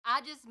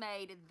I just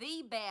made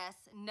the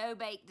best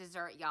no-bake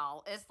dessert,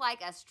 y'all. It's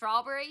like a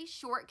strawberry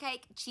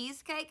shortcake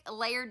cheesecake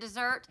layered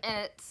dessert,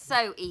 and it's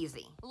so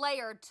easy.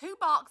 Layer 2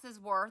 boxes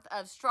worth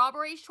of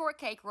strawberry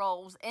shortcake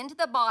rolls into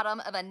the bottom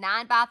of a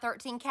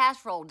 9x13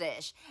 casserole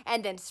dish,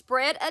 and then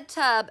spread a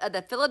tub of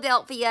the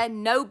Philadelphia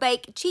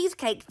no-bake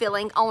cheesecake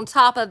filling on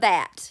top of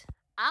that.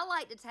 I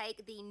like to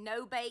take the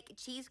no-bake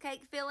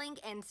cheesecake filling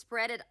and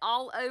spread it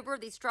all over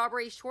the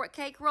strawberry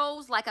shortcake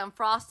rolls like I'm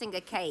frosting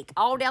a cake,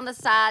 all down the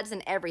sides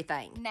and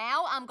everything.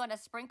 Now I'm going to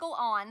sprinkle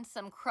on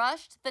some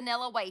crushed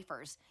vanilla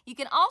wafers. You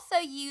can also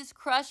use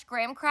crushed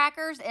graham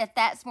crackers if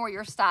that's more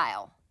your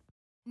style.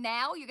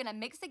 Now you're going to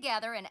mix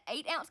together an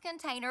 8-ounce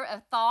container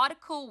of thawed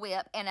Cool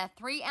Whip and a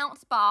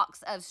 3-ounce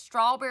box of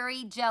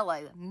strawberry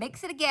Jell-O.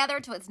 Mix it together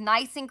till it's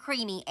nice and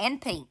creamy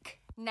and pink.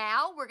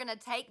 Now we're going to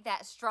take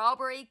that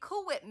strawberry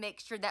Cool Whip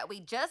mixture that we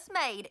just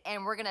made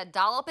and we're going to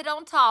dollop it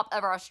on top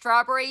of our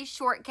strawberry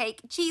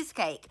shortcake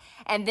cheesecake.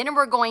 And then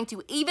we're going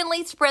to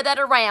evenly spread that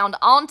around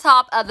on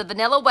top of the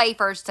vanilla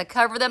wafers to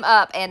cover them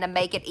up and to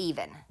make it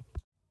even.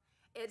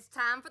 It's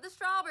time for the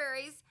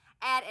strawberries.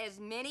 Add as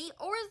many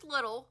or as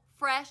little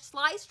fresh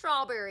sliced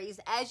strawberries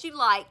as you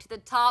like to the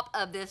top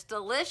of this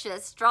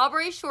delicious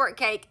strawberry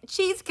shortcake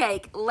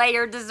cheesecake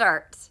layered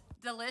dessert.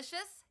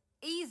 Delicious,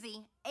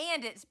 easy,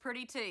 and it's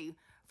pretty too.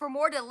 For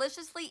more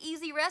deliciously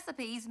easy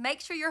recipes,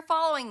 make sure you're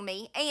following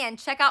me and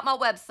check out my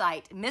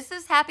website,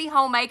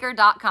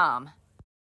 mrshappyhomemaker.com.